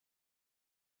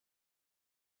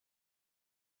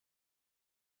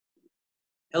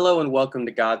Hello and welcome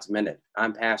to God's Minute.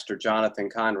 I'm Pastor Jonathan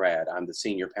Conrad. I'm the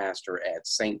senior pastor at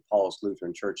St. Paul's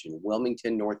Lutheran Church in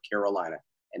Wilmington, North Carolina.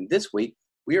 And this week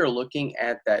we are looking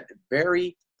at that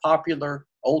very popular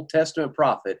Old Testament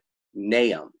prophet,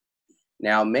 Nahum.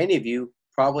 Now, many of you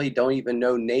probably don't even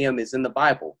know Nahum is in the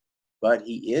Bible, but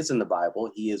he is in the Bible.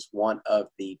 He is one of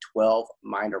the 12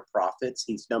 minor prophets.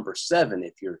 He's number 7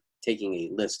 if you're taking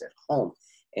a list at home.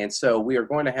 And so we are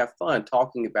going to have fun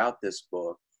talking about this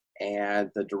book and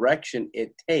the direction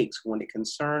it takes when it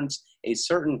concerns a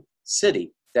certain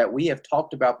city that we have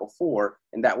talked about before,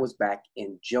 and that was back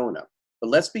in Jonah. But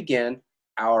let's begin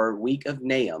our week of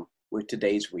Nahum with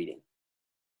today's reading.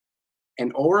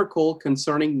 An oracle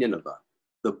concerning Nineveh,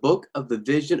 the book of the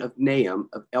vision of Nahum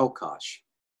of Elkosh.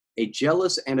 A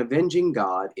jealous and avenging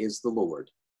God is the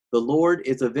Lord. The Lord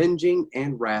is avenging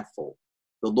and wrathful.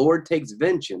 The Lord takes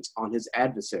vengeance on his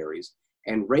adversaries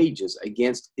and rages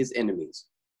against his enemies.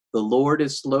 The Lord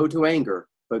is slow to anger,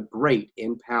 but great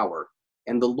in power,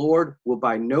 and the Lord will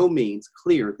by no means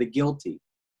clear the guilty.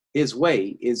 His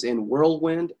way is in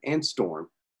whirlwind and storm,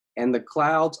 and the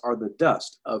clouds are the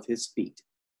dust of his feet.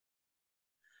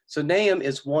 So Nahum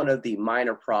is one of the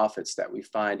minor prophets that we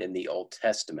find in the Old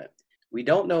Testament. We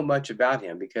don't know much about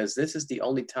him because this is the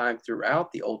only time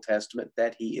throughout the Old Testament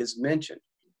that he is mentioned.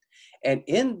 And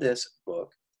in this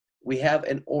book, we have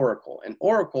an oracle. An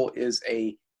oracle is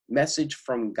a message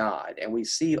from God, and we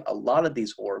see a lot of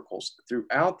these oracles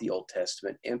throughout the Old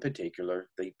Testament, in particular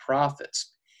the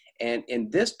prophets. And in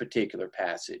this particular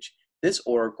passage, this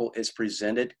oracle is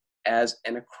presented as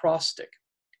an acrostic.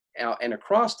 Now, an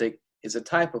acrostic is a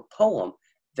type of poem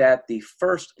that the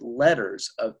first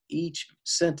letters of each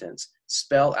sentence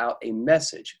spell out a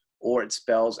message, or it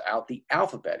spells out the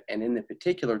alphabet. And in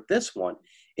particular, this one,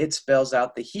 it spells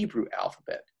out the Hebrew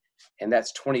alphabet. And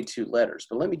that's 22 letters.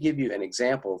 But let me give you an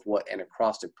example of what an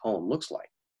acrostic poem looks like.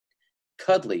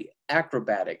 Cuddly,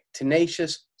 acrobatic,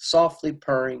 tenacious, softly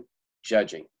purring,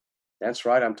 judging. That's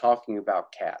right, I'm talking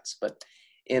about cats. But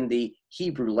in the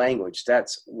Hebrew language,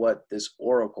 that's what this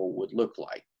oracle would look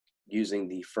like, using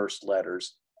the first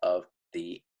letters of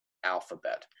the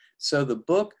alphabet. So the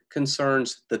book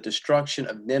concerns the destruction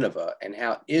of Nineveh and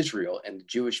how Israel and the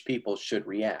Jewish people should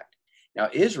react. Now,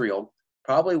 Israel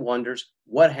probably wonders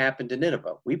what happened to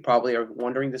Nineveh. We probably are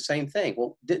wondering the same thing.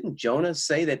 Well, didn't Jonah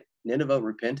say that Nineveh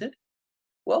repented?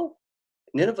 Well,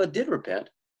 Nineveh did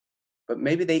repent, but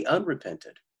maybe they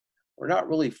unrepented. We're not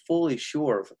really fully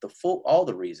sure of all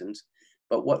the reasons,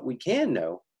 but what we can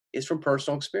know is from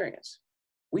personal experience.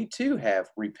 We too have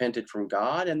repented from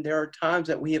God, and there are times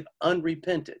that we have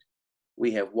unrepented.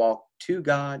 We have walked to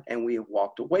God and we have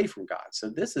walked away from God. So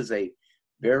this is a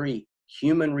very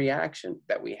human reaction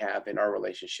that we have in our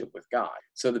relationship with God.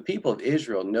 So the people of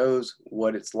Israel knows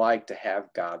what it's like to have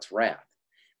God's wrath,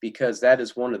 because that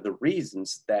is one of the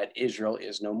reasons that Israel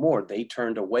is no more. They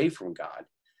turned away from God.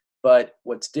 But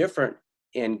what's different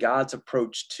in God's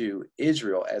approach to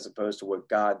Israel as opposed to what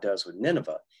God does with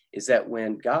Nineveh is that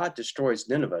when God destroys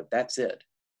Nineveh, that's it.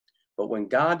 But when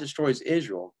God destroys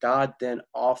Israel, God then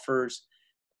offers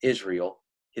Israel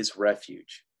his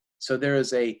refuge. So there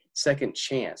is a second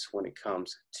chance when it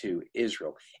comes to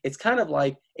Israel. It's kind of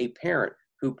like a parent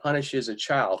who punishes a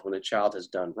child when a child has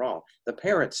done wrong. The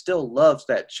parent still loves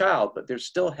that child, but there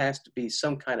still has to be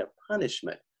some kind of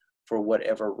punishment for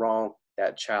whatever wrong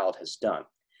that child has done.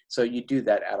 So you do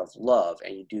that out of love,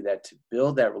 and you do that to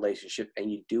build that relationship,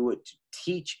 and you do it to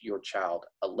teach your child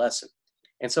a lesson.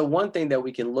 And so one thing that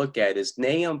we can look at is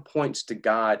Nahum points to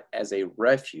God as a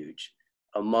refuge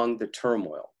among the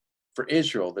turmoil. For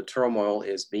Israel, the turmoil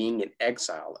is being in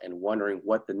exile and wondering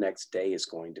what the next day is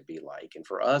going to be like. And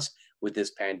for us, with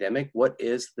this pandemic, what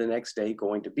is the next day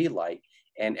going to be like?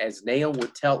 And as Nahum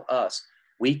would tell us,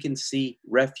 we can see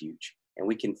refuge, and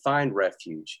we can find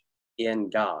refuge in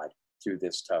God through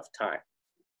this tough time.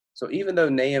 So even though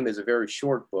Nahum is a very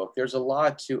short book, there's a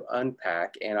lot to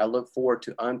unpack, and I look forward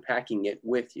to unpacking it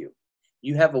with you.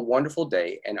 You have a wonderful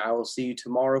day, and I will see you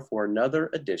tomorrow for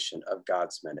another edition of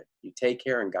God's Minute. You take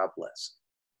care, and God bless.